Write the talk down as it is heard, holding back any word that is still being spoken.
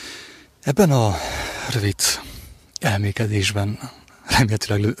Ebben a rövid elmékedésben,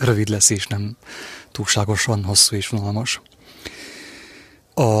 remélhetőleg rövid lesz és nem túlságosan hosszú és vonalmas,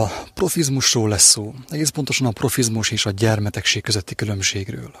 a profizmusról lesz szó, egész pontosan a profizmus és a gyermetegség közötti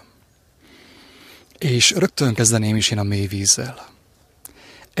különbségről. És rögtön kezdeném is én a mély vízzel.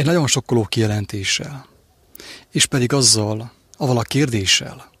 Egy nagyon sokkoló kijelentéssel, és pedig avval a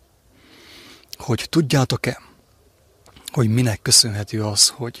kérdéssel, hogy tudjátok-e, hogy minek köszönhető az,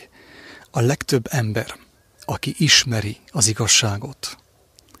 hogy a legtöbb ember, aki ismeri az igazságot,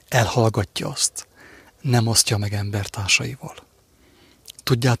 elhallgatja azt, nem osztja meg embertársaival.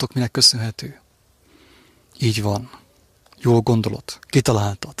 Tudjátok, minek köszönhető? Így van. Jól gondolod,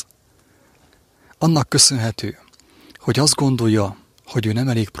 kitaláltad. Annak köszönhető, hogy azt gondolja, hogy ő nem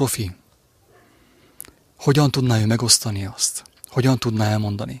elég profi. Hogyan tudná ő megosztani azt? Hogyan tudná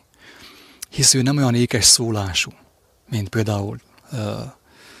elmondani? Hisz ő nem olyan ékes szólású, mint például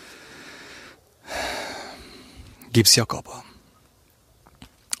Gibbs Jakab,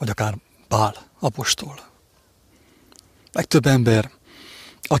 vagy akár Pál apostol. Legtöbb ember,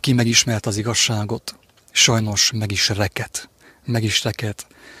 aki megismert az igazságot, sajnos meg is reked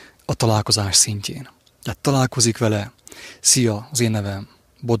a találkozás szintjén. Tehát találkozik vele, szia, az én nevem,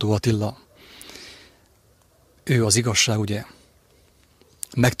 Bodó Attila. Ő az igazság, ugye?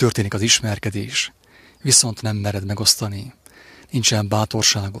 Megtörténik az ismerkedés, viszont nem mered megosztani. Nincsen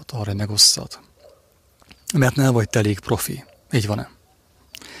bátorságot arra, hogy megosszad. Mert nem vagy te elég profi. Így van-e?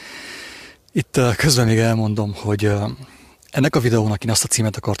 Itt közben még elmondom, hogy ennek a videónak én azt a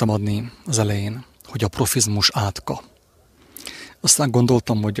címet akartam adni az elején, hogy a profizmus átka. Aztán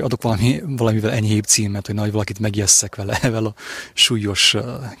gondoltam, hogy adok valamivel enyhébb címet, hogy nagy valakit megijesszek vele, ezzel a súlyos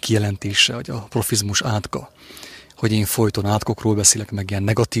kijelentéssel, hogy a profizmus átka. Hogy én folyton átkokról beszélek, meg ilyen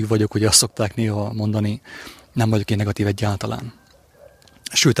negatív vagyok, hogy azt szokták néha mondani, nem vagyok én negatív egyáltalán.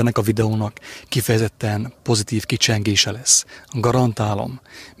 Sőt, ennek a videónak kifejezetten pozitív kicsengése lesz. Garantálom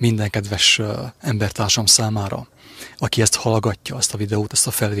minden kedves embertársam számára, aki ezt hallgatja, ezt a videót, ezt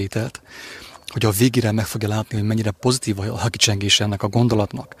a felvételt, hogy a végére meg fogja látni, hogy mennyire pozitív a kicsengése ennek a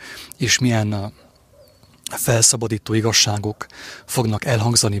gondolatnak, és milyen felszabadító igazságok fognak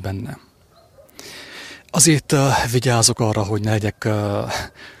elhangzani benne. Azért vigyázok arra, hogy ne legyek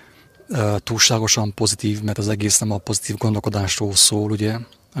túlságosan pozitív, mert az egész nem a pozitív gondolkodásról szól, ugye,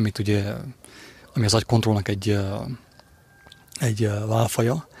 ami az agykontrollnak egy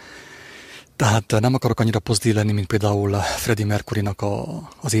válfaja. Tehát nem akarok annyira pozitív lenni, mint például Freddie Mercurynak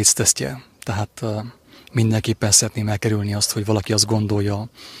az AIDS-tesztje. Tehát mindenképpen szeretném elkerülni azt, hogy valaki azt gondolja,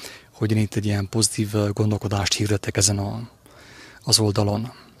 hogy én itt egy ilyen pozitív gondolkodást hirdetek ezen az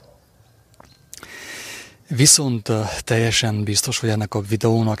oldalon. Viszont teljesen biztos, hogy ennek a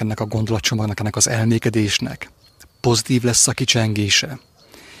videónak, ennek a gondolatcsomagnak, ennek az elmékedésnek pozitív lesz a kicsengése,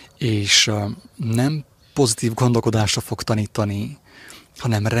 és nem pozitív gondolkodásra fog tanítani,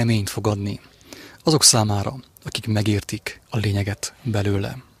 hanem reményt fog adni azok számára, akik megértik a lényeget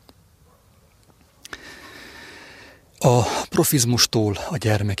belőle. A profizmustól a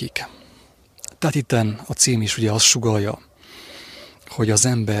gyermekig. Tehát itten a cím is ugye azt sugallja, hogy az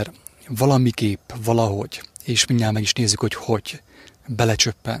ember valamiképp, valahogy, és mindjárt meg is nézzük, hogy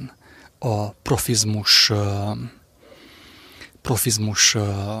belecsöppen a profizmus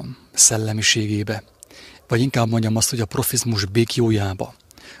szellemiségébe, vagy inkább mondjam azt, hogy a profizmus békjójába,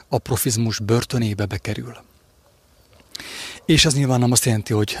 a profizmus börtönébe bekerül. És ez nyilván nem azt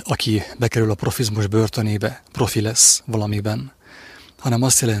jelenti, hogy aki bekerül a profizmus börtönébe, profi lesz valamiben, hanem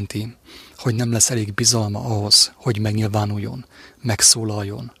azt jelenti, hogy nem lesz elég bizalma ahhoz, hogy megnyilvánuljon,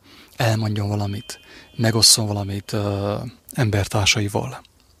 megszólaljon, elmondjon valamit, megosszon valamit embertársaival.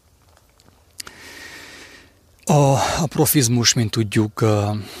 A profizmus, mint tudjuk,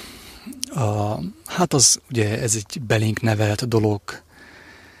 hát az ugye ez egy belénk nevelt dolog,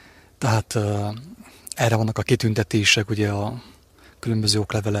 tehát erre vannak a kitüntetések, ugye a különböző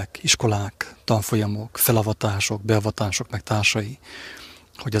oklevelek, iskolák, tanfolyamok, felavatások, beavatások, meg társai,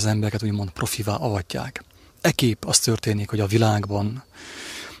 hogy az embereket úgymond profivá avatják. Ekképp az történik, hogy a világban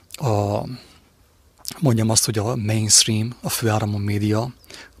mondjam azt, hogy a mainstream, a főáramú média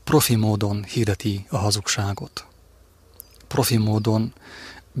profi módon hirdeti a hazugságot. Profi módon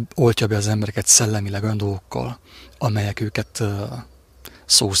oltja be az embereket szellemileg olyan dolgokkal, amelyek őket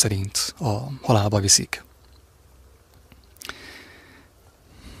szó szerint a halálba viszik.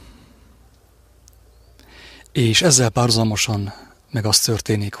 És ezzel párhuzamosan meg az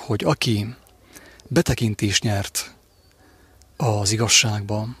történik, hogy aki betekintést nyert az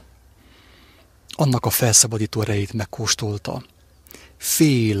igazságba, annak a felszabadító erejét megkóstolta,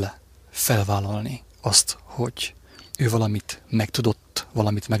 fél felvállalni azt, hogy ő valamit megtudott,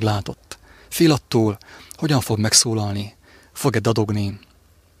 valamit meglátott, Fél attól, hogyan fog megszólalni, fog-e dadogni,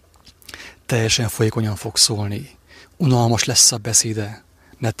 teljesen folyékonyan fog szólni, unalmas lesz a beszéde,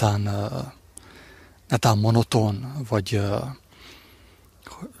 netán monoton, vagy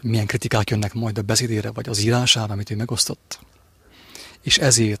milyen kritikák jönnek majd a beszédére, vagy az írására, amit ő megosztott. És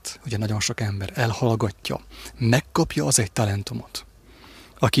ezért ugye nagyon sok ember elhallgatja, megkapja az egy talentumot.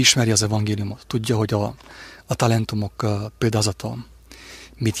 Aki ismeri az evangéliumot, tudja, hogy a talentumok példázata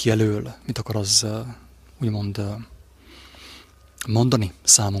mit jelöl, mit akar az úgymond mondani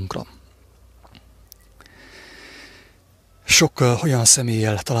számunkra. Sok olyan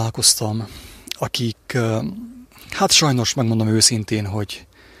személlyel találkoztam, akik, hát sajnos megmondom őszintén, hogy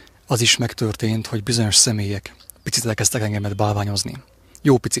az is megtörtént, hogy bizonyos személyek picit elkezdtek engemet bálványozni.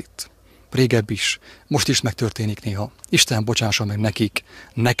 Jó picit. Régebb is. Most is megtörténik néha. Isten bocsásson meg nekik,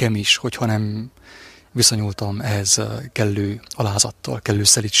 nekem is, hogyha nem viszonyultam ehhez kellő alázattal, kellő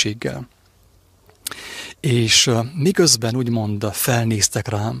szelídséggel. És miközben úgymond felnéztek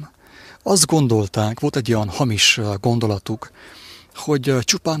rám, azt gondolták, volt egy olyan hamis gondolatuk, hogy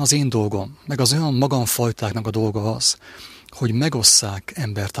csupán az én dolgom, meg az olyan magamfajtáknak a dolga az, hogy megosszák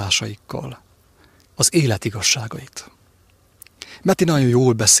embertársaikkal az élet igazságait. Mert én nagyon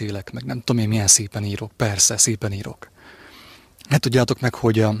jól beszélek, meg nem tudom én milyen szépen írok, persze, szépen írok. Ne tudjátok meg,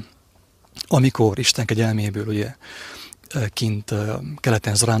 hogy amikor Isten kegyelméből ugye kint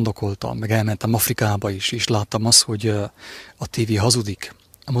keleten zarándokoltam, meg elmentem Afrikába is, és láttam azt, hogy a tévé hazudik.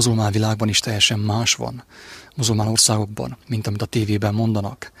 A muzulmán világban is teljesen más van, muzulmán országokban, mint amit a tévében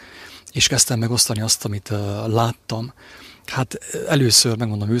mondanak. És kezdtem megosztani azt, amit láttam. Hát először,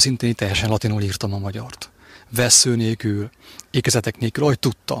 megmondom őszintén, teljesen latinul írtam a magyart. Vessző nélkül, ékezetek nélkül, ahogy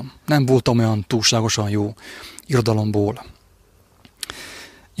tudtam. Nem voltam olyan túlságosan jó irodalomból.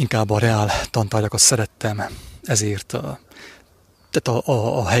 Inkább a reál tantárgyakat szerettem, ezért tehát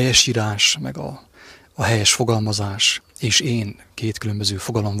a helyes írás, meg a helyes fogalmazás, és én két különböző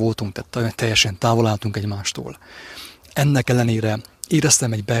fogalom voltunk, tehát teljesen távol álltunk egymástól. Ennek ellenére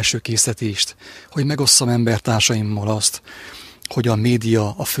éreztem egy belső késztetést, hogy megosszam embertársaimmal azt, hogy a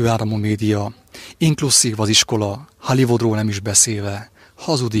média, a főáramú média, inkluszív az iskola, Hollywoodról nem is beszélve,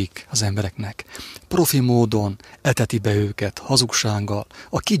 hazudik az embereknek. Profi módon eteti be őket hazugsággal,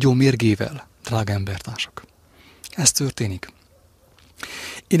 a kígyó mérgével, drága embertársak. Ez történik.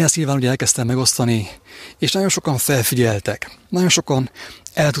 Én ezt nyilván ugye elkezdtem megosztani, és nagyon sokan felfigyeltek. Nagyon sokan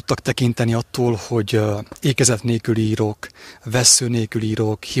el tudtak tekinteni attól, hogy ékezet nélkül írok, vessző nélkül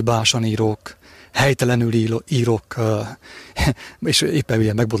írok, hibásan írok, helytelenül írok, és éppen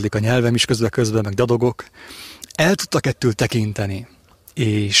ugye megbotlik a nyelvem is közben meg dadogok. El tudtak ettől tekinteni,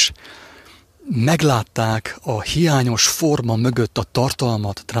 és meglátták a hiányos forma mögött a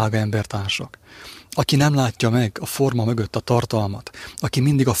tartalmat, drága embertársak. Aki nem látja meg a forma mögött a tartalmat, aki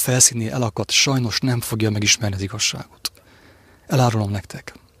mindig a felszínnél elakadt, sajnos nem fogja megismerni az igazságot. Elárulom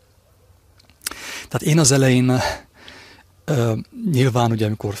nektek. Tehát én az elején nyilván, ugye,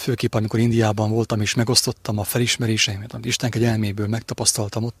 főképp amikor Indiában voltam, és megosztottam a felismeréseimet, amit Isten kegyelméből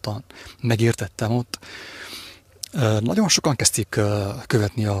megtapasztaltam ottan, megértettem ott, nagyon sokan kezdték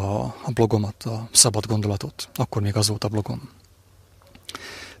követni a blogomat, a szabad gondolatot. Akkor még az volt a blogom.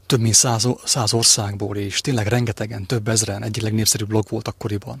 Több mint 100 országból, és tényleg rengetegen, több ezren, egyik legnépszerűbb blog volt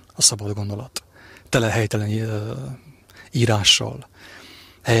akkoriban, a szabad gondolat. Tele helytelen írással,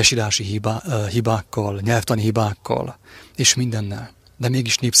 helyesírási hibákkal, nyelvtani hibákkal, és mindennel. De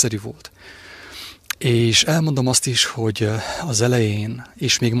mégis népszerű volt. És elmondom azt is, hogy az elején,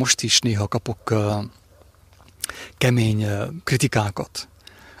 és még most is néha kapok kemény kritikákat.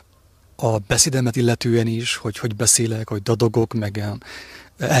 A beszédemet illetően is, hogy beszélek, hogy dadogok, meg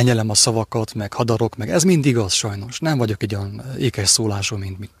elnyelem a szavakat, meg hadarok, meg ez mind igaz sajnos. Nem vagyok egy olyan ékes szólású,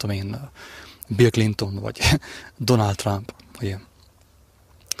 mint mit tudom én, Bill Clinton, vagy Donald Trump. Ugye.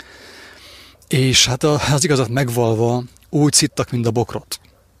 És hát az igazat megvalva úgy szittak, mint a bokrot.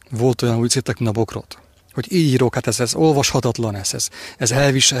 Volt olyan, úgy szittak, mint a bokrot. Hogy így írok, hát ez olvashatatlan, ez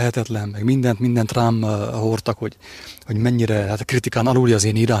elviselhetetlen, meg mindent rám hordtak, hogy mennyire hát a kritikán aluli az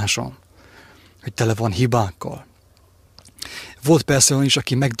én írásom, hogy tele van hibákkal. Volt persze olyan is,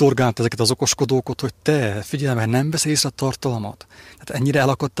 aki megdorgált ezeket az okoskodókat, hogy te, figyelj meg, nem vesz észre a tartalmat. Hát ennyire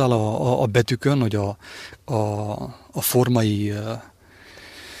elakadtál a betűkön, hogy a formai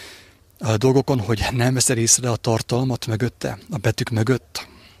dolgokon, hogy nem veszed észre a tartalmat mögötte, a betűk mögött.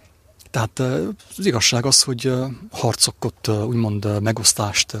 Tehát az igazság az, hogy harcokat, úgymond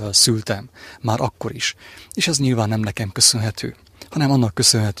megosztást szültem már akkor is. És ez nyilván nem nekem köszönhető, hanem annak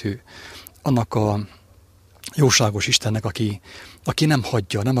köszönhető, annak a jóságos Istennek, aki nem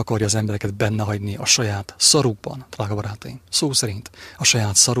hagyja, nem akarja az embereket benne hagyni a saját szarukban, drága barátaim, szó szerint, a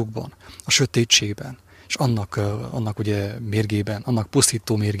saját szarukban, a sötétségben, és annak ugye mérgében, annak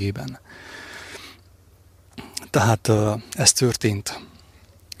pusztító mérgében. Tehát ez történt.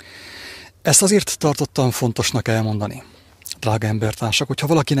 Ezt azért tartottam fontosnak elmondani, drága embertársak, hogyha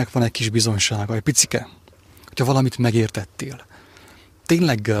valakinek van egy kis bizonysága, egy picike, hogyha valamit megértettél,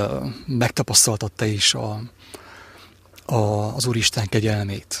 tényleg megtapasztaltad te is az Úristen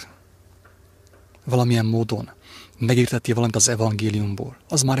kegyelmét, valamilyen módon megértettél valamit az evangéliumból,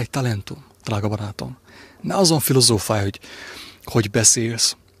 az már egy talentum, drága barátom. Ne azon filozófálj, hogy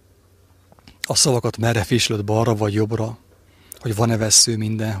beszélsz, a szavakat merre féslöd balra vagy jobbra, hogy van-e vessző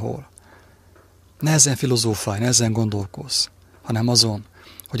mindenhol. Ne ezen filozófálj, ne ezen gondolkozz, hanem azon,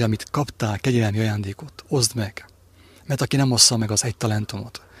 hogy amit kaptál, kegyelmi ajándékot, oszd meg. Mert aki nem ossza meg az egy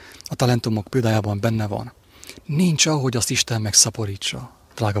talentumot, a talentumok példájában benne van, nincs ahogy azt Isten megszaporítsa,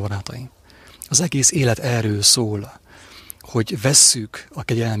 drága barátaim. Az egész élet erről szól, hogy vesszük a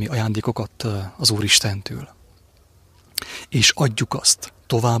kegyelmi ajándékokat az Úristentől. És adjuk azt,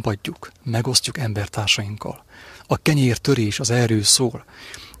 továbbadjuk, megosztjuk embertársainkkal. A kenyértörés az erről szól.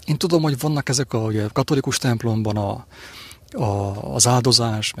 Én tudom, hogy vannak ezek a katolikus templomban az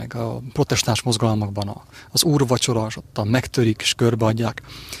áldozás, meg a protestáns mozgalmakban az úrvacsora, és ottan megtörik és körbeadják.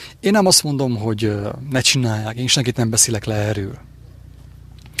 Én nem azt mondom, hogy ne csinálják, én senkit nem beszélek le erről.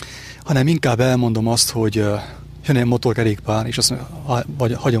 Hanem inkább elmondom azt, hogy jön egy motorkerékpár, és azt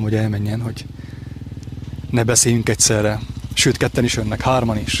hagyom, hogy elmenjen, hogy ne beszéljünk egyszerre. Sőt, ketten is jönnek,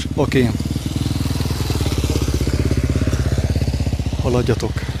 hárman is. Oké.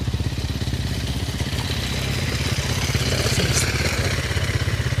 Haladjatok.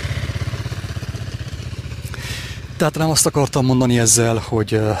 Tehát nem azt akartam mondani ezzel,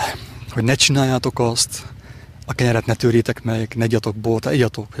 hogy ne csináljátok azt, a kenyeret ne törjétek meg, ne igyatok bort,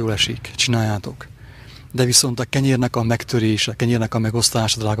 igyatok, jól esik, csináljátok. De viszont a kenyérnek a megtörése, a kenyérnek a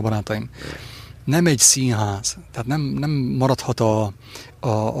megosztása, drága barátaim, nem egy színház, tehát nem maradhat a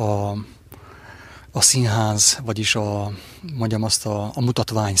színház, vagyis a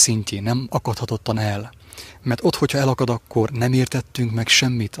mutatvány szintjén, nem akadhatottan el. Mert ott, hogyha elakad, akkor nem értettünk meg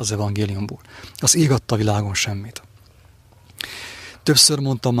semmit az evangéliumból. Az ég adta világon semmit. Többször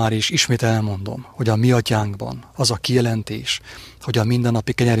mondtam már, és ismét elmondom, hogy a mi atyánkban az a kijelentés, hogy a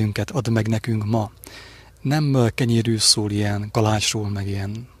mindennapi kenyerünket add meg nekünk ma, nem kenyérű szól ilyen kalácsról, meg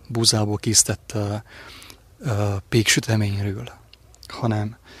ilyen búzából készített péksüteményről,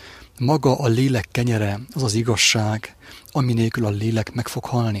 hanem maga a lélek kenyere, az az igazság, ami nélkül a lélek meg fog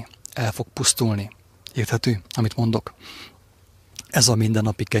halni, el fog pusztulni. Érthető, amit mondok? Ez a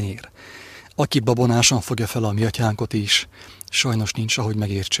mindennapi kenyér. Aki babonásan fogja fel a mi atyánkot is, sajnos nincs, ahogy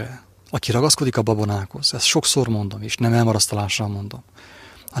megértse. Aki ragaszkodik a babonákhoz, ezt sokszor mondom, és nem elmarasztalással mondom,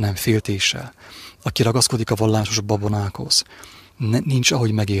 hanem féltéssel. Aki ragaszkodik a vallásos babonákhoz, nincs,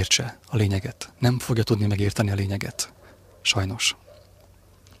 ahogy megértse a lényeget. Nem fogja tudni megérteni a lényeget. Sajnos.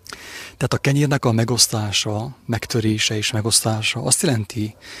 Tehát a kenyérnek a megosztása, megtörése és megosztása azt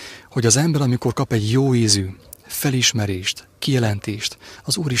jelenti, hogy az ember, amikor kap egy jó ízű felismerést, kijelentést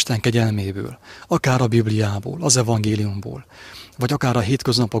az Úristen kegyelméből, akár a Bibliából, az evangéliumból, vagy akár a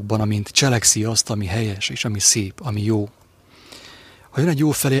hétköznapokban, amint cselekszi azt, ami helyes és ami szép, ami jó. Ha jön egy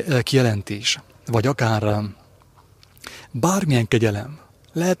jó kijelentés, vagy akár bármilyen kegyelem,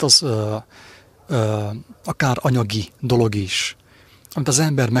 lehet az akár anyagi dolog is, amit az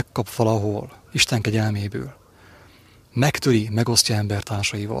ember megkap valahol, Isten kegyelméből, megtöri, megosztja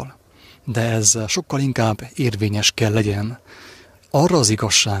embertársaival. De ez sokkal inkább érvényes kell legyen arra az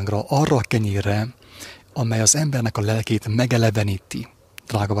igazságra, arra a kenyérre, amely az embernek a lelkét megeleveníti,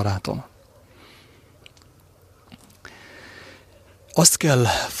 drága barátom. Azt kell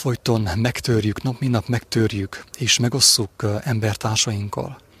folyton megtörjük, nap mint nap megtörjük, és megosszuk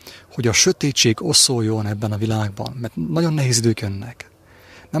embertársainkkal, hogy a sötétség oszoljon ebben a világban, mert nagyon nehéz idők jönnek.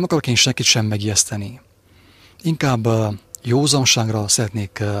 Nem akarok én senkit sem megijeszteni. Inkább józanságra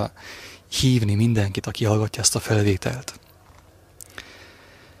szeretnék hívni mindenkit, aki hallgatja ezt a felvételt.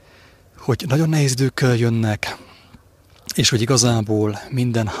 Hogy nagyon nehéz idők jönnek, és hogy igazából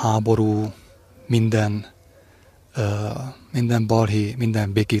minden háború, minden balhé,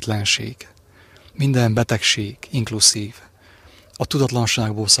 minden békétlenség, minden betegség, inkluszív, a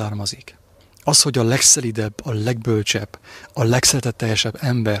tudatlanságból származik. Az, hogy a legszelidebb, a legbölcsebb, a legszeretetteljesebb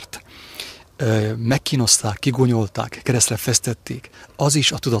embert megkínozták, kigonyolták, keresztre fesztették, az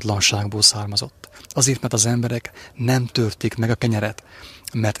is a tudatlanságból származott. Azért, mert az emberek nem törték meg a kenyeret,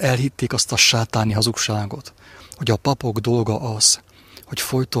 mert elhitték azt a sátáni hazugságot, hogy a papok dolga az, hogy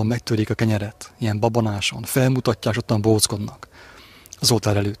folyton megtörik a kenyeret, ilyen babonáson, felmutatják, és ottan bóckodnak az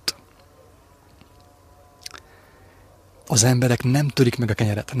oltár előtt. Az emberek nem törik meg a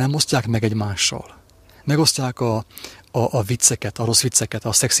kenyeret, nem osztják meg egymással. Megosztják a vicceket, a rossz vicceket,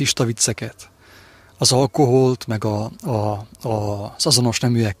 a szexista vicceket, az alkoholt, meg az azonos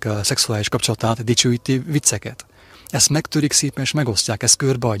neműek szexuális kapcsolatát dicsőítő vicceket. Ezt megtörik szépen, és megosztják, ezt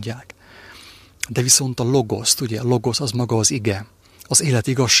körbeadják. De viszont a logoszt, ugye, a logosz az maga az ige, az élet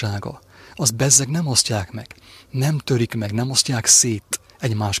igazsága, az bezzeg nem osztják meg, nem törik meg, nem osztják szét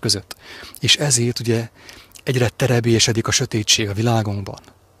egymás között. És ezért ugye egyre terebélyesedik a sötétség a világunkban.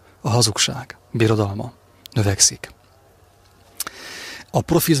 A hazugság, birodalma növekszik. A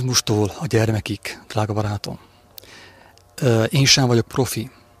profizmustól a gyermekig, drága barátom. Én sem vagyok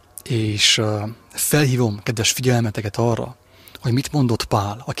profi, és felhívom kedves figyelmeteket arra, hogy mit mondott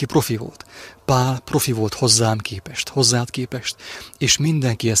Pál, aki profi volt. Pál profi volt hozzád képest, és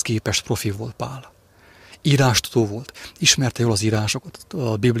mindenkihez képest profi volt Pál. Írástudó volt, ismerte jól az írásokat,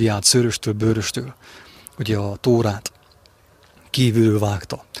 a Bibliát szőröstől, bőröstől, ugye a Tórát kívülről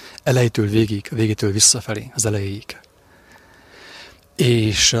vágta, elejétől végétől visszafelé, az elejéig.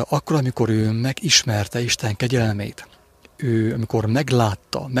 És akkor, amikor ő megismerte Isten kegyelmét, ő, amikor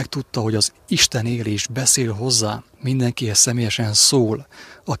meglátta, megtudta, hogy az Isten él és beszél hozzá, mindenkihez személyesen szól,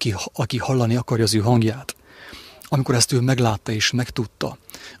 aki hallani akarja az ő hangját. Amikor ezt ő meglátta és megtudta,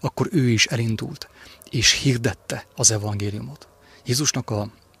 akkor ő is elindult, és hirdette az evangéliumot. Jézusnak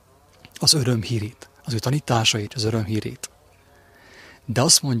az örömhírét, az ő tanításait, az örömhírét. De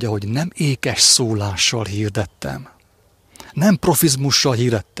azt mondja, hogy nem ékes szólással hirdettem, nem profizmussal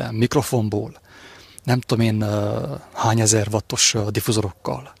hirdettem, mikrofonból, nem tudom én hány ezer wattos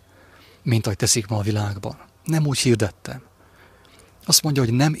diffuzorokkal, mint ahogy teszik ma a világban. Nem úgy hirdettem. Azt mondja,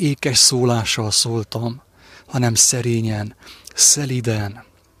 hogy nem ékes szólással szóltam, hanem szerényen, szelíden,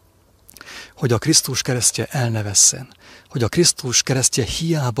 hogy a Krisztus keresztje el ne vesszen, hogy a Krisztus keresztje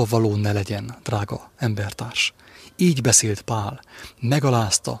hiába való ne legyen, drága embertárs. Így beszélt Pál,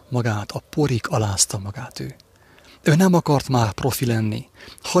 megalázta magát, a porig alázta magát ő. Ő nem akart már profi lenni,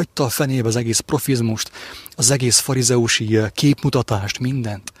 hagyta a fenébe az egész profizmust, az egész farizeusi képmutatást,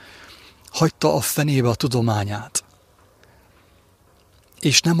 mindent. Hagyta a fenébe a tudományát.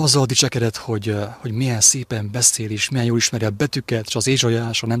 És nem azzal dicsekedett, hogy milyen szépen beszél, és milyen jól ismeri a betűket, és az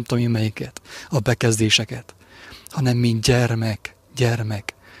ézsajás, nem tudom én melyiket, a bekezdéseket, hanem mint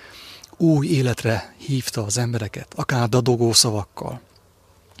gyermek, új életre hívta az embereket, akár dadogó szavakkal,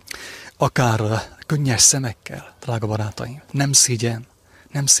 akár könnyes szemekkel, drága barátaim. Nem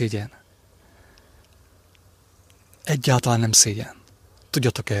szégyen. Egyáltalán nem szégyen.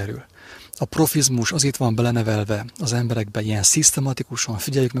 Tudjatok erről. A profizmus azért van belenevelve az emberekbe ilyen szisztematikusan.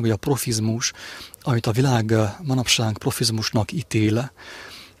 Figyeljük meg, hogy a profizmus, amit a világ manapság profizmusnak ítél,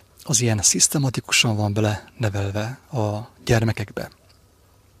 az ilyen szisztematikusan van belenevelve a gyermekekbe,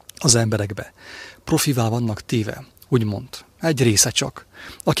 az emberekbe. Profivá vannak téve, úgymond. Egy része csak.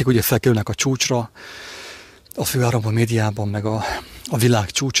 Akik ugye felkerülnek a csúcsra, a főáramú médiában, meg a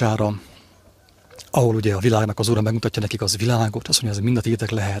világ csúcsára, ahol ugye a világnak az Ura megmutatja nekik az világot, azt mondja, ez mind a tétek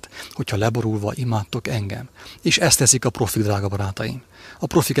lehet, hogyha leborulva imádtok engem. És ezt teszik a profik, drága barátaim. A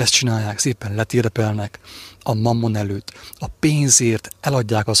profik ezt csinálják, szépen letérepelnek a mammon előtt, a pénzért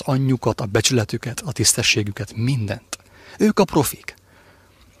eladják az anyjukat, a becsületüket, a tisztességüket, mindent. Ők a profik.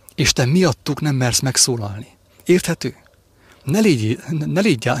 És te miattuk nem mersz megszólalni. Érthető?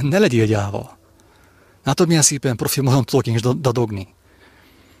 Ne legyél gyáva. Látod, milyen szépen profi módon tudok én is dadogni.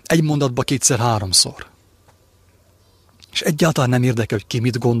 Egy mondatba 2-3-szor. És egyáltalán nem érdekel, hogy ki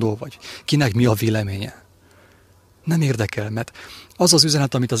mit gondol, vagy kinek mi a véleménye. Nem érdekel, mert az az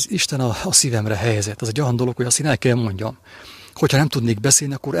üzenet, amit az Isten a szívemre helyezett, az egy olyan dolog, hogy azt én el kell mondjam. Hogyha nem tudnék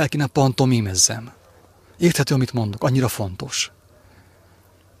beszélni, akkor el kéne pantomimezzem. Érthető, amit mondok, annyira fontos.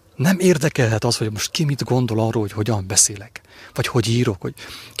 Nem érdekelhet az, hogy most ki mit gondol arról, hogy hogyan beszélek, vagy hogy írok, hogy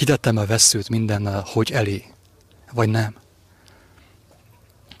kitettem a vesszőt minden hogy elé, vagy nem.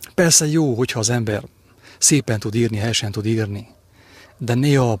 Persze jó, hogyha az ember szépen tud írni, helyesen tud írni, de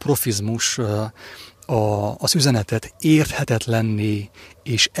néha a profizmus az üzenetet érthetetlenné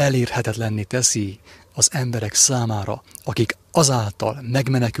és elérhetetlenné teszi az emberek számára, akik azáltal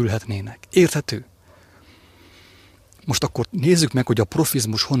megmenekülhetnének. Érthető? Most akkor nézzük meg, hogy a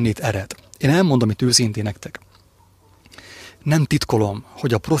profizmus honnét ered. Én elmondom itt őszintén nektek. Nem titkolom,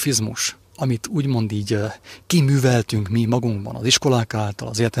 hogy a profizmus, amit úgymond így kiműveltünk mi magunkban, az iskolák által,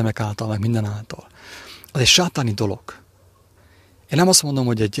 az egyetemek által, meg minden által, az egy sátáni dolog. Én nem azt mondom,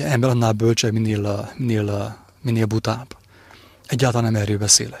 hogy egy ember annál bölcsebb, minél butább. Egyáltalán nem erről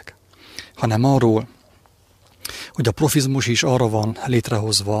beszélek. Hanem arról, hogy a profizmus is arra van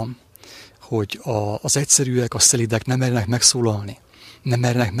létrehozva, hogy az egyszerűek, a szelidek nem mernek megszólalni, nem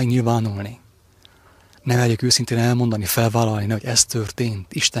mernek megnyilvánulni. Nem merjük őszintén elmondani, felvállalni, hogy ez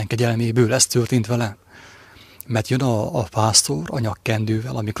történt, Isten kegyelméből, ez történt velem. Mert jön a pásztor a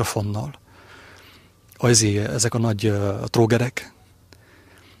nyakkendővel, a mikrofonnal. Ezek a nagy trógerek,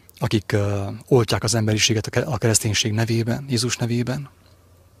 akik oltják az emberiséget a kereszténység nevében, Jézus nevében,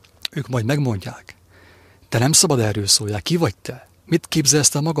 ők majd megmondják. Te nem szabad erről szóljál. Ki vagy te? Mit képzelsz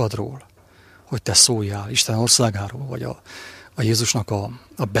te magadról? Hogy te szóljál Isten országáról, vagy a Jézusnak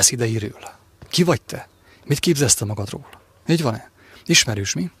a beszédeiről. Ki vagy te? Mit képzelsz te magadról? Így van-e?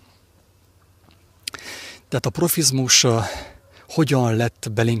 Ismerős mi? Tehát a profizmus hogyan lett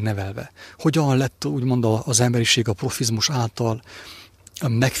belénk nevelve? Hogyan lett úgymond az emberiség a profizmus által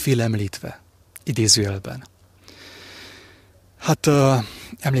megfélemlítve, idézőjelben? Hát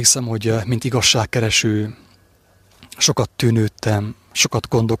emlékszem, hogy mint igazságkereső sokat tűnődtem, sokat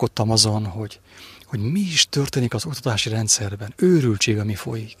gondolkodtam azon, hogy mi is történik az oktatási rendszerben. Őrültség, ami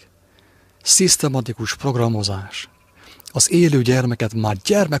folyik. Szisztematikus programozás. Az élő gyermeket már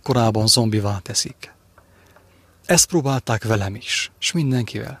gyermekkorában zombivá teszik. Ezt próbálták velem is, és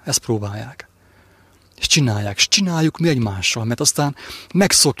mindenkivel. Ezt próbálják. És csinálják, és csináljuk mi egymással, mert aztán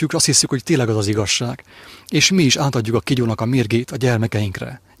megszokjuk, azt hiszük, hogy tényleg az az igazság, és mi is átadjuk a kígyónak a mérgét a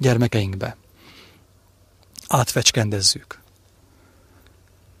gyermekeinkbe. Átfecskendezzük.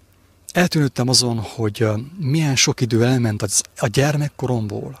 Eltűnődtem azon, hogy milyen sok idő elment a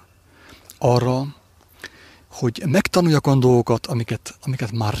gyermekkoromból arra, hogy megtanuljak olyan dolgokat,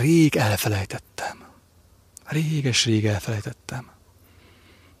 amiket már rég elfelejtettem. Réges-rég elfelejtettem.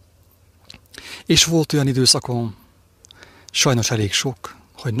 És volt olyan időszakom, sajnos elég sok,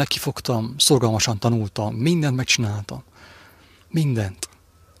 hogy nekifogtam, szorgalmasan tanultam, mindent megcsináltam. Mindent.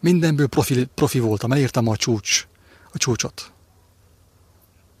 Mindenből profi voltam, elértem a csúcsot.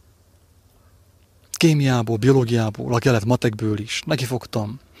 Kémiából, biológiából, a kelet matekből is.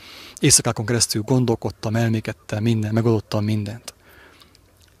 Nekifogtam. Éjszakákon keresztül gondolkodtam, elmékedtem, megoldottam mindent.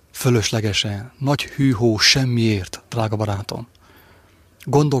 Fölöslegesen, nagy hűhó semmiért, drága barátom.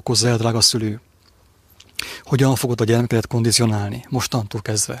 Gondolkozz el, drága szülő, hogyan fogod a gyermekedet kondicionálni, mostantól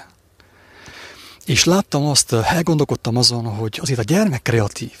kezdve. És láttam azt, elgondolkodtam azon, hogy azért a gyermek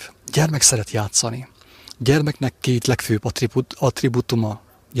kreatív, gyermek szeret játszani. Gyermeknek két legfőbb attribútuma,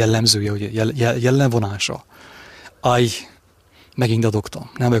 jellemzője, ugye, jellemvonása. Megint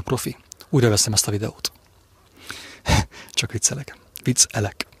dadogtam, nem vagyok profi. Újra veszem ezt a videót. Csak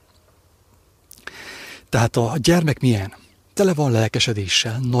viccelek. Tehát a gyermek milyen? Tele van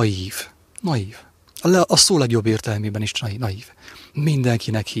lelkesedéssel, naív. A szó legjobb értelmében is naív.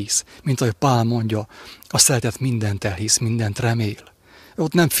 Mindenkinek hisz. Mint ahogy Pál mondja, a szeretet mindent elhisz, mindent remél.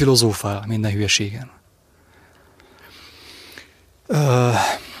 Ott nem filozófál minden hülyeségen.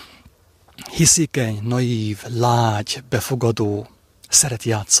 Hiszékeny, naív, lágy, befogadó, szeret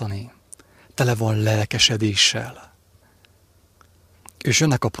játszani. Tele van lelkesedéssel. És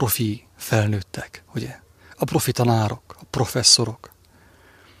jönnek a profi felnőttek, ugye? A profi tanárok, a professzorok.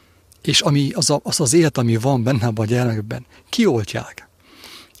 És az élet, ami van benne abban a gyermekben, kioltják.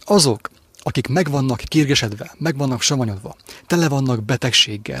 Azok, akik meg vannak kérgesedve, meg vannak savanyodva, tele vannak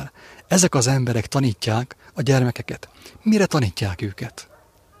betegséggel, ezek az emberek tanítják a gyermekeket. Mire tanítják őket?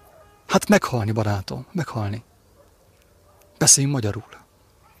 Hát meghalni, barátom, meghalni. Beszéljünk magyarul.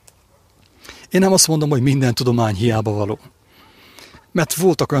 Én nem azt mondom, hogy minden tudomány hiába való. Mert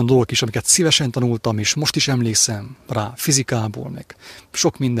voltak olyan dolgok is, amiket szívesen tanultam, és most is emlékszem rá, fizikából, meg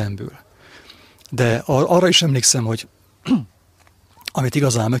sok mindenből. De arra is emlékszem, hogy amit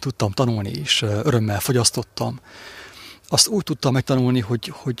igazán meg tudtam tanulni, és örömmel fogyasztottam, azt úgy tudtam megtanulni,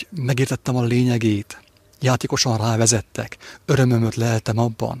 hogy megértettem a lényegét, játékosan rávezettek, örömömöt leltem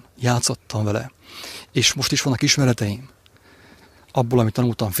abban, játszottam vele, és most is vannak ismereteim, abból, amit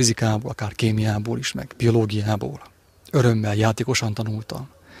tanultam fizikából, akár kémiából is, meg biológiából. Örömmel, játékosan tanultam.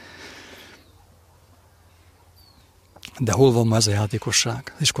 De hol van ma ez a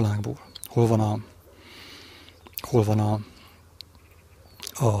játékosság az iskolákból? Hol van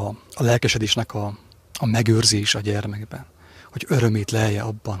a lelkesedésnek a megőrzés a gyermekben? Hogy örömét lelje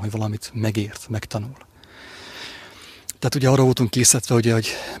abban, hogy valamit megért, megtanul. Tehát ugye arra voltunk készítve, ugye, hogy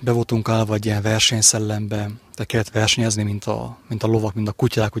be voltunk állva egy ilyen versenyszellembe, de kellett versenyezni, mint a lovak, mint a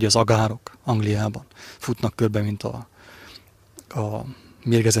kutyák, ugye az agárok Angliában. Futnak körbe, mint a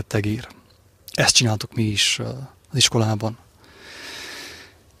mérgezett tegér. Ezt csináltuk mi is az iskolában.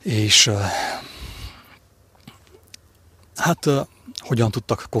 És hát hogyan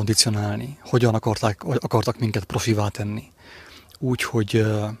tudtak kondicionálni, hogyan akartak minket profivá tenni. Úgy, hogy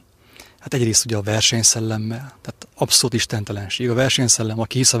Hát egyrészt ugye a versenyszellemmel, tehát abszolút istentelenség. A versenyszellem,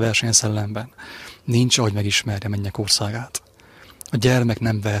 aki hisz a versenyszellemben, nincs, ahogy megismerje mennyek országát. A gyermek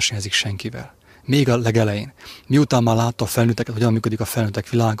nem versenyezik senkivel. Még a legelején. Miután már látta a felnőtteket, hogyan működik a felnőttek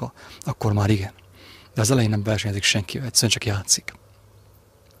világa, akkor már igen. De az elején nem versenyezik senkivel, egyszerűen csak játszik.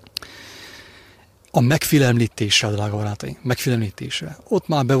 A megfélemlítése, drága barátaim, megfélemlítése. Ott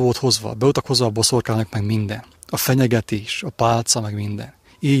már be voltak hozva a boszorkányok, meg minden. A fenyegetés, a pálca, meg minden.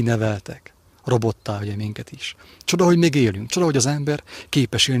 Így neveltek. Robottá ugye minket is. Csoda, hogy még élünk. Csoda, hogy az ember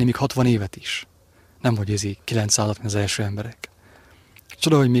képes élni még 60 évet is. Nem, hogy ez így 900-at, mint az első emberek.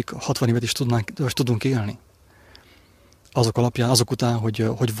 Csoda, hogy még 60 évet is tudunk élni. Azok után,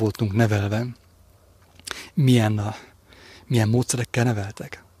 hogy voltunk nevelve, milyen módszerekkel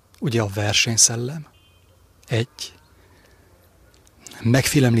neveltek. Ugye a versenyszellem, 1,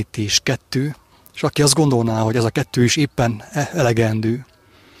 megfélemlítés 2, és aki azt gondolná, hogy ez a 2 is éppen elegendő,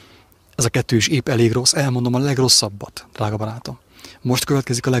 ez a 2 is épp elég rossz, elmondom a legrosszabbat, drága barátom. Most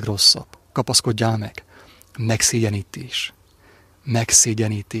következik a legrosszabb. Kapaszkodjál meg. Megszégyenítés.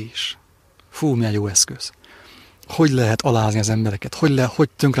 Megszégyenítés. Fú, milyen jó eszköz. Hogy lehet alázni az embereket? Hogy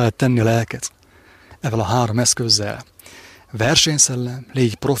tönkre lehet tenni a lelket? Ezzel a 3 eszközzel. Versenyszellem,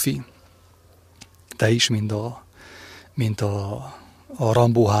 légy profi. Te is, mint a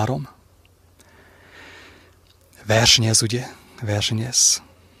Rambó 3. Versenyez, ugye? Versenyez.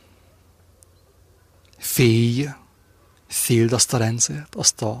 Féld azt a rendszert,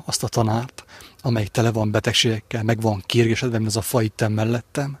 azt a tanárt, amely tele van betegségekkel, meg van kérgesedve, mint az a fa itten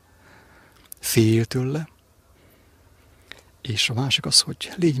mellettem. Félj tőle. És a másik az,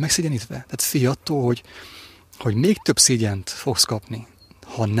 hogy légy megszégyenítve. Tehát félj attól, hogy még több szégyent fogsz kapni,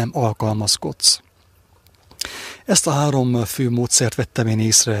 ha nem alkalmazkodsz. Ezt a 3 fő módszert vettem én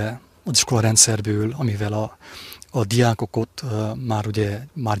észre az iskolarendszerből, amivel a diákokat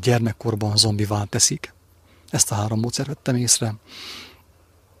már gyermekkorban zombivá teszik. Ezt a 3 módszert vettem észre.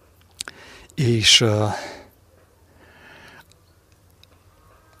 És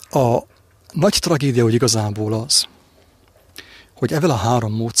a nagy tragédia, hogy igazából az, hogy ezzel a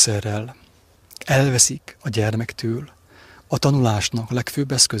 3 módszerrel elveszik a gyermektől a tanulásnak a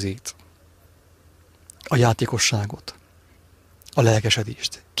legfőbb eszközét, a játékosságot, a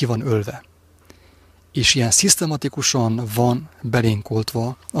lelkesedést, ki van ölve. És ilyen szisztematikusan van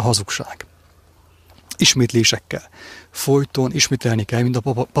belénkoltva a hazugság. Ismétlésekkel. Folyton ismételni kell, mint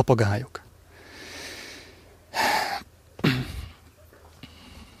a papagájok.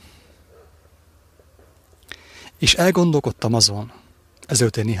 És elgondolkodtam azon,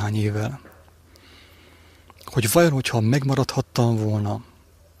 ezelőtt néhány évvel, hogy vajon, hogyha megmaradhattam volna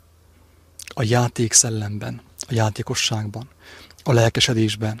a játékszellemben, a játékosságban, a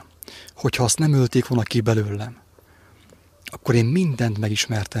lelkesedésben, hogyha azt nem ölték volna ki belőlem, akkor én mindent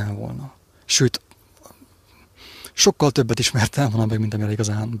megismertem volna. Sőt, sokkal többet ismertem volna meg, mint amire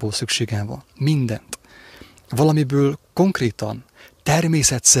igazánból szükségem van. Mindent. Valamiből konkrétan,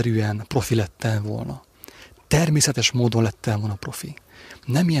 természetszerűen profi lettem volna. Természetes módon lettem volna profi.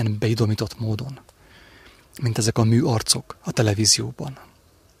 Nem ilyen beidomított módon, mint ezek a műarcok a televízióban.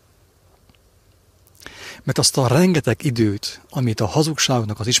 Mert azt a rengeteg időt, amit a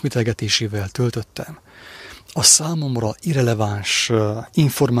hazugságnak az ismételgetésével töltöttem, a számomra irreleváns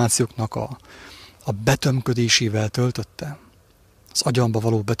információknak a betömködésével töltöttem, az agyamba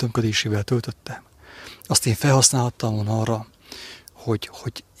való betömködésével töltöttem, azt én felhasználhattam volna arra,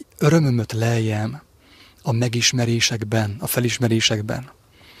 hogy örömömöt leljem a megismerésekben, a felismerésekben.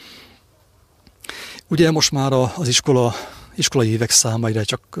 Ugye most már az iskolai évek száma egyre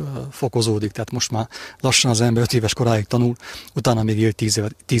csak fokozódik, tehát most már lassan az ember 5 éves koráig tanul, utána még él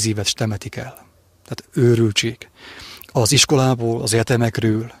 10 évet is temetik el. Tehát őrültség. Az iskolából, az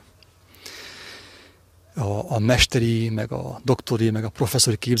egyetemekről, a mesteri, meg a doktori, meg a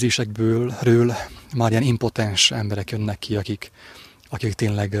professzori képzésekből már ilyen impotens emberek jönnek ki, akik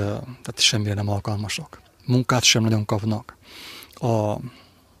tényleg tehát semmire nem alkalmasak. Munkát sem nagyon kapnak.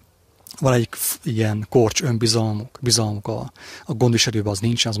 Van egy ilyen korcs bizalmuk a gondviselőben az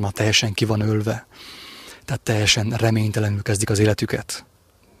nincsen, az már teljesen ki van ölve. Tehát teljesen reménytelenül kezdik az életüket.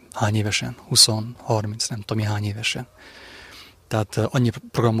 Hány évesen? 20, 30, nem tudom hány évesen. Tehát annyi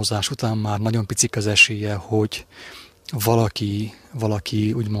programozás után már nagyon picik az esélye, hogy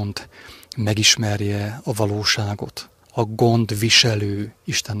valaki úgymond megismerje a valóságot, a gondviselő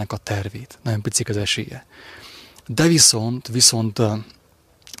Istennek a tervét. Nagyon picik az esélye. De viszont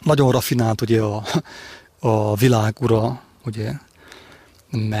nagyon rafinált ugye a világ ura, ugye,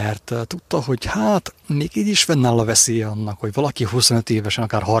 mert tudta, hogy hát még így is fennáll a veszélye annak, hogy valaki 25 évesen,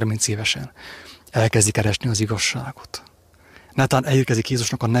 akár 30 évesen elkezdi keresni az igazságot. netán elérkezik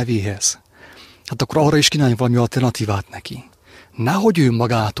Jézusnak a nevéhez, hát akkor arra is kínáljunk valami alternatívát neki. Nehogy ő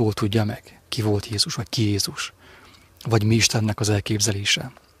magától tudja meg, ki volt Jézus, vagy ki Jézus, vagy mi Istennek az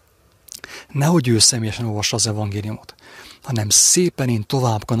elképzelése. Nehogy ő személyesen olvassa az evangéliumot, hanem szépen én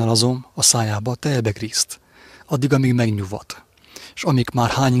tovább kanalazom a szájába a tejbe Kriszt, addig, amíg megnyugat. És amíg már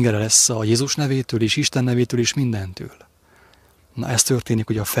hány ingere lesz a Jézus nevétől és Isten nevétől és mindentől. Na ez történik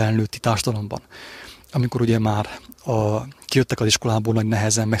ugye a felnőtti társadalomban. Amikor ugye már kijöttek az iskolából, nagy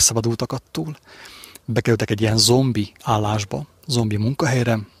nehezen megszabadultak attól, bekerültek egy ilyen zombi állásba, zombi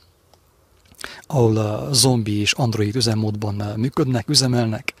munkahelyre, ahol zombi és android üzemmódban működnek,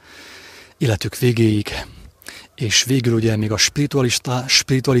 üzemelnek, életük végéig, és végül ugye még a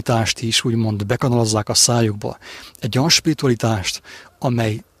spiritualitást is úgymond bekanalazzák a szájukba. Egy olyan spiritualitást,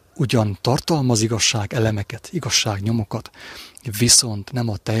 amely ugyan tartalmaz igazság elemeket, igazság nyomokat, viszont nem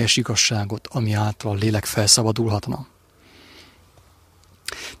a teljes igazságot, ami által a lélek felszabadulhatna.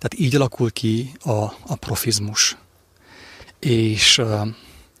 Tehát így alakul ki a profizmus. És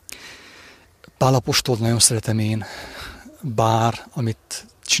Pál apostolt nagyon szeretem én, bár amit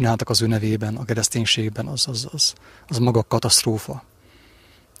csináltak az ő nevében, a kereszténységben, az maga katasztrófa.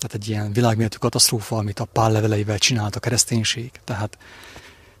 Tehát egy ilyen világméretű katasztrófa, amit a Pál leveleivel csinált a kereszténység. Tehát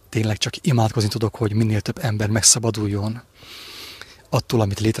tényleg csak imádkozni tudok, hogy minél több ember megszabaduljon attól,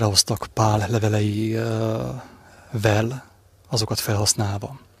 amit létrehoztak Pál leveleivel, azokat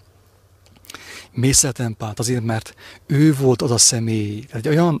felhasználva. Miért szeretem Pált? Azért, mert ő volt az a személy,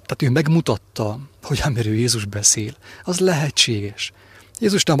 tehát ő megmutatta, hogy amiről Jézus beszél, az lehetséges.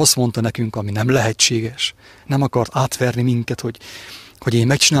 Jézus nem azt mondta nekünk, ami nem lehetséges. Nem akart átverni minket, hogy én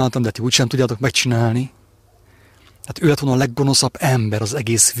megcsináltam, de ti úgysem tudjátok megcsinálni. Hát ő lett volna a leggonoszabb ember az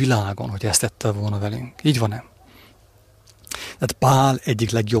egész világon, hogy ezt tette volna velünk. Így van-e? Tehát Pál egyik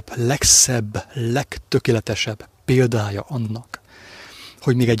legjobb, legszebb, legtökéletesebb példája annak,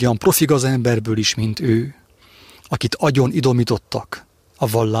 hogy még egy olyan profi gazemberből is, mint ő, akit agyon idomítottak a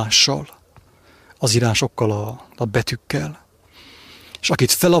vallással, az írásokkal, a betűkkel, és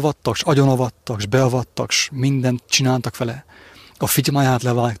akit felavattak, és agyonavattak, és beavattak, és mindent csináltak vele, a figymáját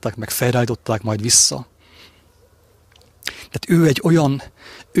levágták, meg fejreállították majd vissza. Tehát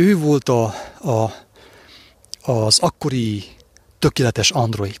ő volt az akkori tökéletes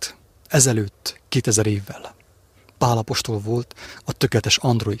android, ezelőtt 2000 évvel. Pál apostol volt a tökéletes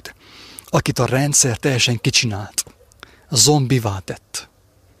android, akit a rendszer teljesen kicsinált, zombivá tett.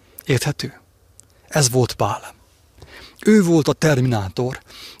 Érthető? Ez volt Pál. Ő volt a terminátor,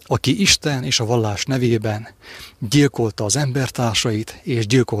 aki Isten és a vallás nevében gyilkolta az embertársait, és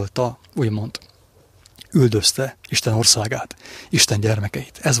gyilkolta, úgymond, üldözte Isten országát, Isten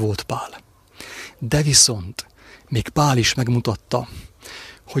gyermekeit. Ez volt Pál. De viszont még Pál is megmutatta,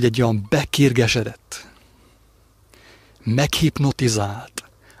 hogy egy olyan bekérgesedett, meghipnotizált,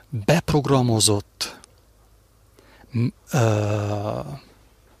 beprogramozott,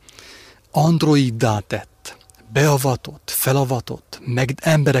 androiddá tett, beavatott, felavatott,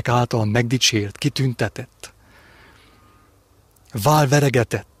 emberek által megdicsért, kitüntetett,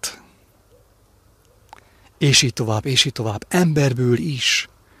 válveregetett, és így tovább, emberből is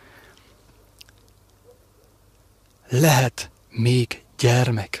lehet még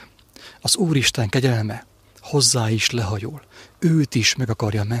gyermek. Az Úristen kegyelme hozzá is lehajol, őt is meg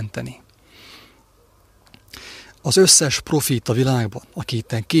akarja menteni. Az összes profit a világban, aki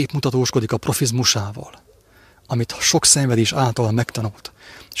itten képmutatóskodik a profizmusával, amit sok szenvedés által megtanult,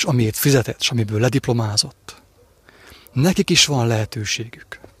 és amiért fizetett, és amiből lediplomázott, nekik is van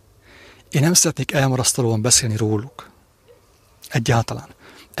lehetőségük. Én nem szeretnék elmarasztalóan beszélni róluk. Egyáltalán.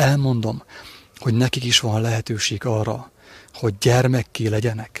 Elmondom, hogy nekik is van lehetőség arra, hogy gyermekké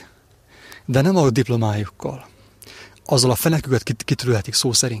legyenek. De nem a diplomájukkal. Azzal a feneküket kitörölhetik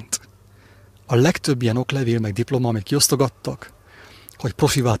szó szerint. A legtöbb ilyen oklevél meg diploma, amit kiosztogattak, hogy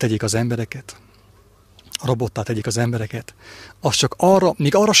profivá tegyék az embereket, robottá tegyék az embereket, az csak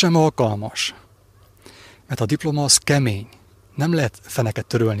még arra sem alkalmas. Mert a diploma az kemény. Nem lehet feneket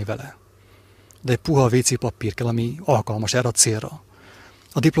törölni vele. De egy puha WC papír kell, ami alkalmas erre a célra.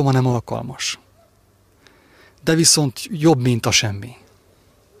 A diploma nem alkalmas. De viszont jobb, mint a semmi.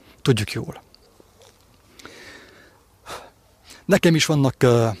 Tudjuk jól. Nekem is vannak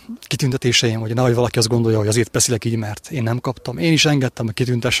kitüntetéseim, hogy nehogy valaki azt gondolja, hogy azért beszélek így, mert én nem kaptam. Én is engedtem, hogy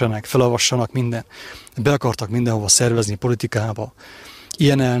kitüntessenek, felavassanak minden. Be akartak mindenhova szervezni, politikába.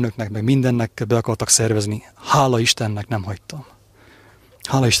 Ilyen elnöknek, meg mindennek be akartak szervezni. Hála Istennek nem hagytam.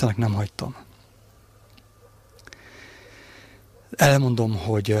 Hála Istennek nem hagytam. Elmondom,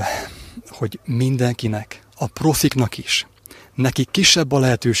 hogy mindenkinek, a profiknak is, nekik kisebb a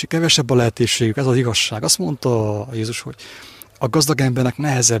lehetőség, kevesebb a lehetőségük, ez az igazság. Azt mondta Jézus, hogy A gazdag embernek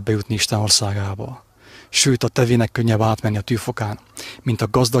nehezebb bejutni Isten országába. Sőt, a tevének könnyebb átmenni a tűfokán, mint a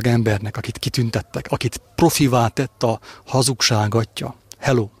gazdag embernek, akit kitüntettek, akit profivá tett a hazugság atya.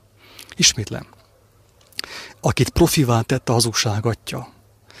 Hello! Ismétlem. Akit profivá tett a hazugság atya,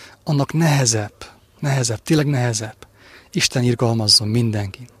 annak nehezebb, tényleg nehezebb. Isten irgalmazzon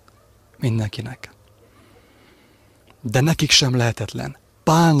mindenkinek. De nekik sem lehetetlen,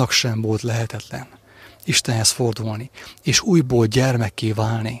 Pálnak sem volt lehetetlen Istenhez fordulni, és újból gyermekké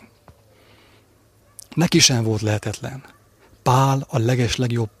válni. Neki sem volt lehetetlen. Pál a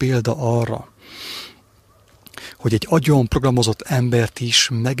legeslegjobb példa arra, hogy egy agyon programozott embert is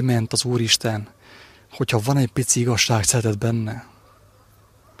megment az Úristen, hogyha van egy pici igazság szeretet benne.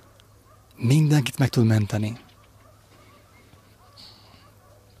 Mindenkit meg tud menteni.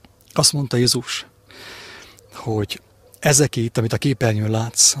 Azt mondta Jézus, hogy ezek itt, amit a képernyőn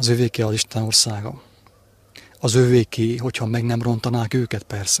látsz, az övéké az Isten országa. Az övéké, hogyha meg nem rontanák őket,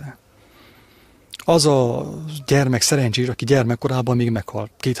 persze. Az a gyermek szerencsés, aki gyermekkorában még meghal,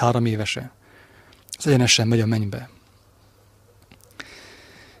 2-3 évese. Az egyenesen megy a mennybe.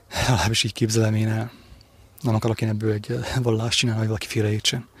 Legalábbis így képzelem én el. Nem akarok én ebből egy vallást csinálni, hogy valaki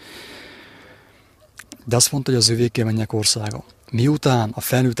félreértsen. De azt mondta, hogy az övéké mennyek országa. Miután a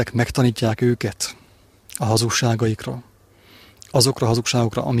felnőttek megtanítják őket a hazugságaikra, azokra a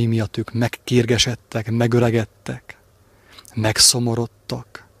hazugságokra, ami miatt ők megkérgesedtek, megöregedtek,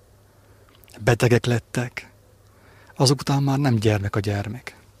 megszomorodtak, betegek lettek, azok után már nem gyermek a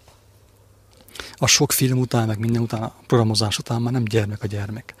gyermek. A sok film után, meg minden után, a programozás után már nem gyermek a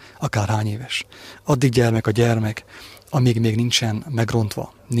gyermek, akárhány éves. Addig gyermek a gyermek, amíg még nincsen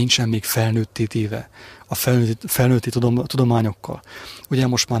megrontva, nincsen még felnőtté téve a felnőtti tudományokkal. Ugye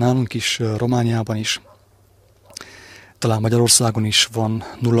most már nálunk is, Romániában is, talán Magyarországon is van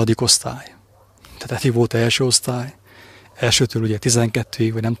 0. osztály. Tehát eddig volt első osztály, elsőtől ugye 12-ig,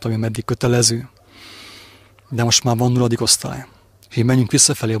 vagy nem tudom, meddig kötelező, de most már van 0. osztály. És így menjünk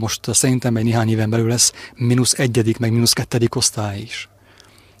visszafelé, most szerintem egy néhány éven belül lesz -1. meg -2. osztály is.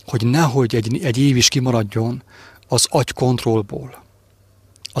 Hogy nehogy egy év is kimaradjon az agykontrollból,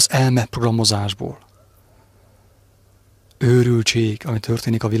 az elmeprogramozásból. Őrültség, ami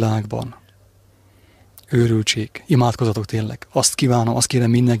történik a világban. Őrültség. Imádkozatok tényleg. Azt kívánom, azt kérem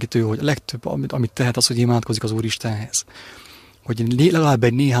mindenkitől, hogy a legtöbb, amit tehet, az, hogy imádkozik az Úristenhez. Hogy legalább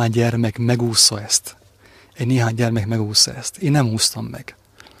egy néhány gyermek megúszza ezt. Egy néhány gyermek megúszza ezt. Én nem úsztam meg.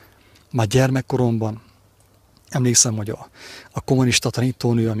 Már gyermekkoromban emlékszem, hogy a kommunista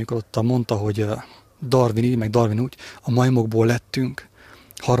tanítónő, amikor ott mondta, hogy Darwin így, meg Darwin úgy, a majmokból lettünk,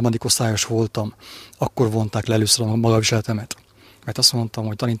 3. osztályos voltam, akkor vonták le először a magaviseletemet. Mert azt mondtam,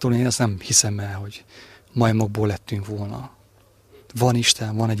 hogy tanítónő, én ezt nem hiszem el, hogy majmokból lettünk volna. Van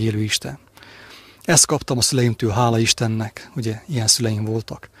Isten, van egy élő Isten. Ezt kaptam a szüleimtől, hála Istennek, ugye ilyen szüleim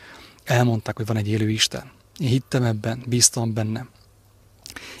voltak. Elmondták, hogy van egy élő Isten. Én hittem ebben, bíztam benne.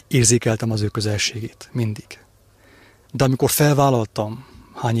 Érzékeltem az ő közelségét, mindig. De amikor felvállaltam,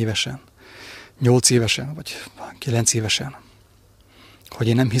 hány évesen, 8 évesen, vagy 9 évesen, hogy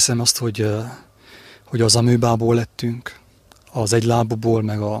én nem hiszem azt, hogy az amőbából lettünk, az egylábúból,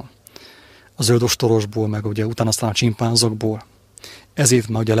 meg a zöldostorosból, meg ugye utána aztán a csimpánzokból. Ezért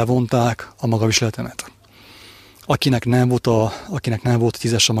már ugye levonták a magaviseletemet. Akinek nem volt a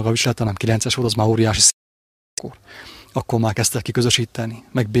 10-es a magaviselete, hanem 9-es volt, az már óriási akkor már kezdtek kiközösíteni,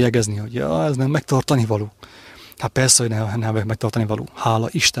 meg bélyegezni, hogy ja, ez nem megtartani való. Hát persze, hogy nem megtartani való. Hála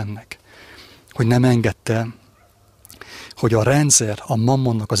Istennek, hogy nem engedte, hogy a rendszer, a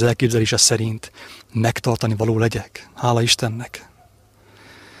mammonnak az elképzelése szerint megtartani való legyek. Hála Istennek,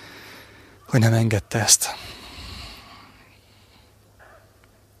 hogy nem engedte ezt.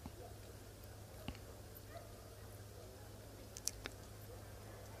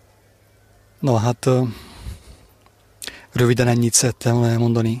 Na hát, röviden ennyit szerettem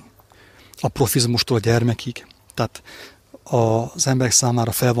elmondani a profizmustól a gyermekig. Tehát az emberek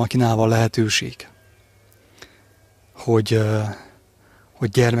számára fel van kínálva a lehetőség, hogy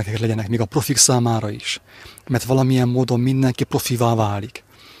gyermekek legyenek, még a profik számára is. Mert valamilyen módon mindenki profivá válik,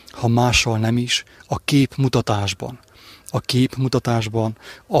 ha mással nem is, a képmutatásban. A képmutatásban,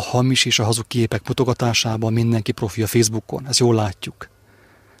 a hamis és a hazug képek mutogatásában mindenki profi a Facebookon. Ezt jól látjuk.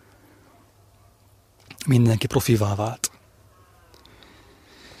 Mindenki profivá vált.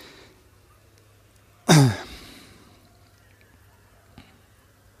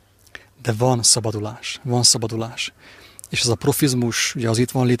 De van szabadulás. És ez a profizmus, ugye az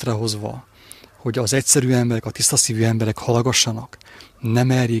itt van létrehozva, hogy az egyszerű emberek, a tisztaszívű emberek hallgassanak, nem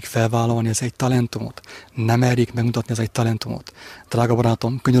merjék felvállalni ez egy talentumot, nem merjék megmutatni ez egy talentumot. Drága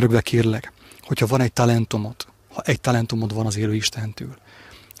barátom, könyörögve kérlek, hogyha van egy talentumot, ha egy talentumod van az élő Istentől.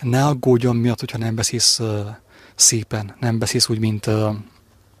 Ne aggódjon miatt, hogyha nem beszélsz szépen, nem beszélsz úgy,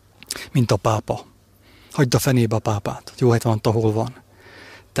 mint a pápa. Hagyd a fenébe a pápát, jó helyt van, ahol van.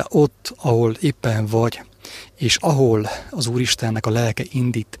 Te ott, ahol éppen vagy, és ahol az Úristennek a lelke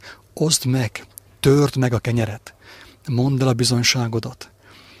indít, oszd meg, törd meg a kenyeret, mondd el a bizonyságodat,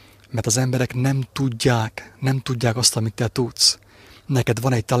 mert az emberek nem tudják azt, amit te tudsz. Neked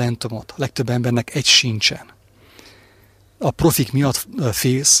van egy talentumod, a legtöbb embernek egy sincsen. A profik miatt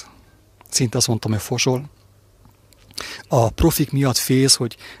félsz, szinte azt mondtam, hogy fosol. A profik miatt félsz,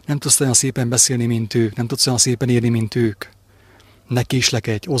 hogy nem tudsz olyan szépen beszélni, mint ők, nem tudsz olyan szépen írni, mint ők. Ne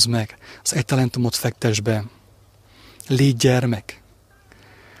késlekedj, oszd meg, az egy talentumot fektess be. Légy gyermek.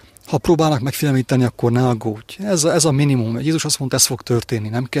 Ha próbálnak megfélemlíteni, akkor ne aggódj. Ez a minimum. Jézus azt mondta, ez fog történni,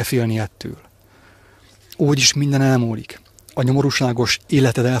 nem kell félni ettől. Úgyis minden elmúlik. A nyomorúságos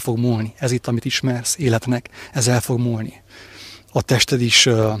életed el fog múlni. Ez itt, amit ismersz életnek, ez el fog múlni. A tested is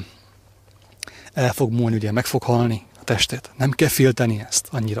el fog múlni, ugye meg fog halni a tested. Nem kell félteni ezt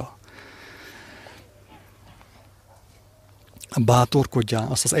annyira.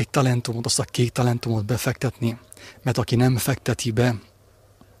 Bátorkodjál azt az egy talentumot, azt a 2 talentumot befektetni, mert aki nem fekteti be,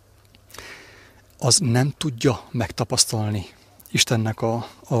 az nem tudja megtapasztalni Istennek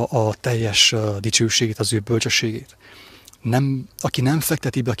a teljes dicsőségét, az ő bölcsességét. Aki nem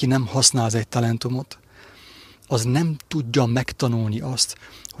fekteti be, aki nem használ az egy talentumot, az nem tudja megtanulni azt,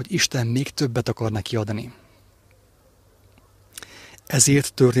 hogy Isten még többet akar neki adni.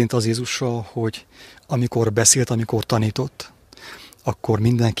 Ezért történt az Jézussal, hogy amikor beszélt, amikor tanított, akkor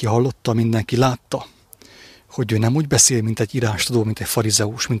mindenki hallotta, mindenki látta, hogy ő nem úgy beszél, mint egy írástudó, mint egy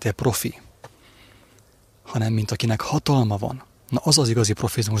farizeus, mint egy profi, hanem mint akinek hatalma van. Na az az igazi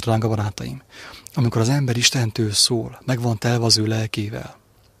profizmus, drága barátaim. Amikor az ember Istentől szól, meg van telve az ő lelkével.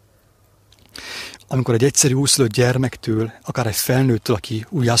 Amikor egy egyszerű újszülött gyermektől, akár egy felnőttől, aki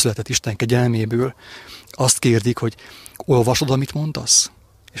újjászületett Isten kegyelméből, azt kérdik, hogy olvasod, amit mondasz?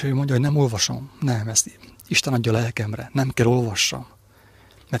 És ő mondja, hogy nem olvasom. Nem, ezt Isten adja lelkemre, nem kell olvassam.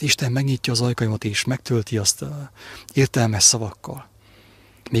 Mert Isten megnyitja az ajkaimat és megtölti azt értelmes szavakkal.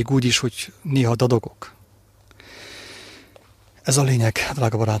 Még úgy is, hogy néha dadogok. Ez a lényeg,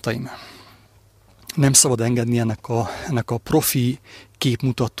 drága barátaim. Nem szabad engedni ennek a profi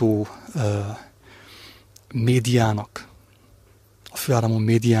képmutató médiának, a főáramon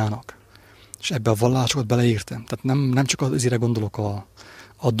médiának, és ebbe a vallásokat beleértem. Tehát nem csak azért gondolok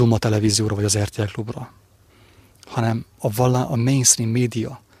a Doma televízióra vagy az RTL klubra, hanem a mainstream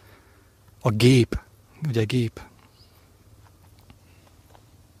média, a gép, ugye gép.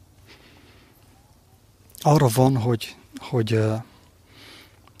 Arra van, hogy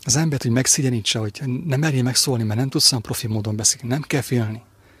az embert úgy megszigyenítse, hogy nem merjél megszólni, mert nem tudsz olyan profi módon beszélni. Nem kell félni.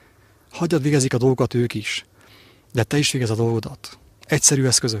 Hagyjad, végezik a dolgokat ők is. De te is végez a dolgodat. Egyszerű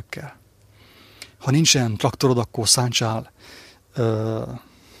eszközökkel. Ha nincsen traktorod, akkor szántsál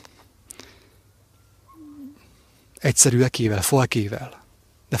egyszerű ekével, falkével.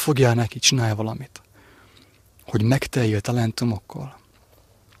 De fogjál neki, csinálj valamit. Hogy megteljél talentumokkal.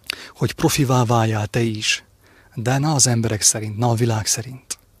 Hogy profivá váljál te is. De ne az emberek szerint, ne a világ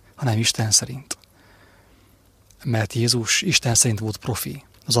szerint, hanem Isten szerint. Mert Jézus Isten szerint volt profi,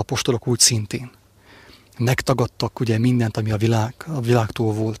 az apostolok úgy szintén. Megtagadtak ugye mindent, ami a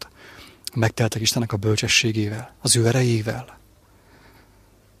világtól volt. Megteltek Istennek a bölcsességével, az ő erejével.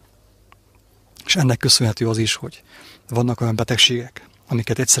 És ennek köszönhető az is, hogy vannak olyan betegségek,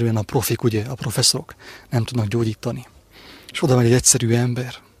 amiket egyszerűen a profik, ugye, a professzorok nem tudnak gyógyítani. És oda megy egy egyszerű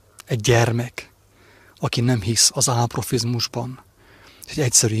ember, egy gyermek, aki nem hisz az álprofizmusban, egy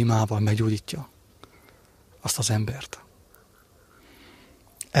egyszerű imával meggyógyítja azt az embert.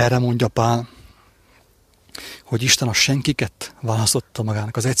 Erre mondja Pál, hogy Isten a senkiket választotta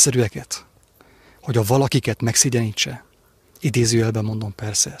magának, az egyszerűeket, hogy a valakiket megszigyenítse. Idézőjelben mondom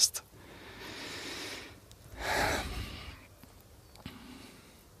persze ezt.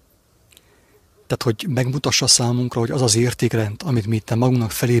 Tehát, hogy megmutassa számunkra, hogy az az értékrend, amit mi itt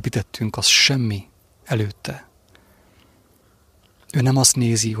magunknak felépítettünk, az semmi előtte. Ő nem azt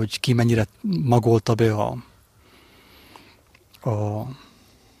nézi, hogy ki mennyire magolta be a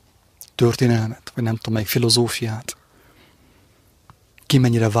történelmet, vagy nem tudom, melyik filozófiát. Ki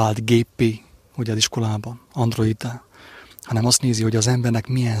mennyire vált géppé, ugye az iskolában, androidá, hanem azt nézi, hogy az embernek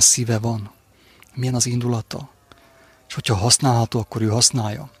milyen szíve van, milyen az indulata. És hogyha használható, akkor ő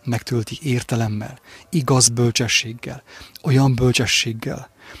használja, megtölti értelemmel, igaz bölcsességgel, olyan bölcsességgel,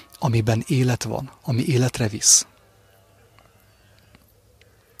 amiben élet van, ami életre visz.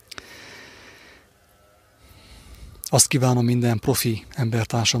 Azt kívánom minden profi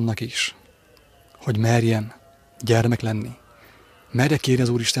embertársamnak is, hogy merjen gyermek lenni. Merje kérni az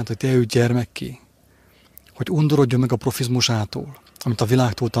Úristent, hogy tegyük gyermekké, hogy undorodjon meg a profizmusától, amit a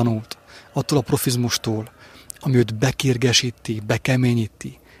világtól tanult, attól a profizmustól, ami őt bekérgesíti,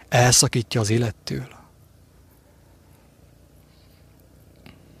 bekeményíti, elszakítja az élettől.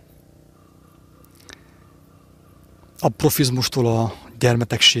 A profizmustól a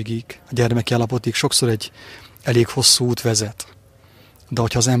gyermektegségig, a gyermeki állapotig sokszor egy elég hosszú út vezet. De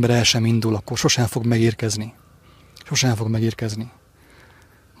hogyha az ember el sem indul, akkor sosem fog megérkezni. Sosem fog megérkezni.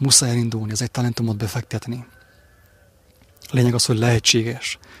 Muszáj elindulni, ez egy talentumot befektetni. A lényeg az, hogy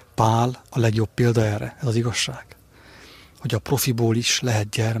lehetséges. Pál a legjobb példa erre, ez az igazság. Hogy a profiból is lehet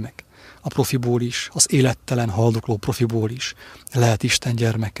gyermek. A profiból is, az élettelen, haldokló profiból is lehet Isten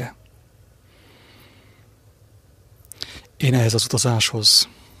gyermeke. Én ehhez az utazáshoz,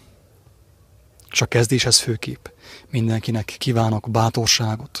 és a kezdéshez főképp mindenkinek kívánok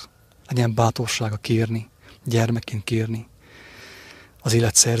bátorságot. Legyen bátorsága kérni, gyermekként kérni az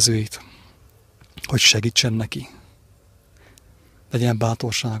élet szerzőit, hogy segítsen neki. Legyen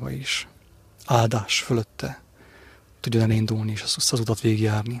bátorsága is, áldás fölötte, tudjon elindulni és az utat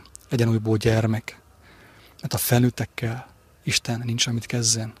végigjárni. Legyen újból gyermek, mert a felnőttekkel Isten nincs, amit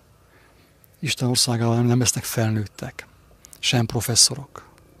kezdjen. Isten országában nem lesznek felnőttek, sem professzorok.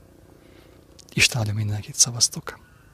 Isten áldja mindenkit, szavaztok!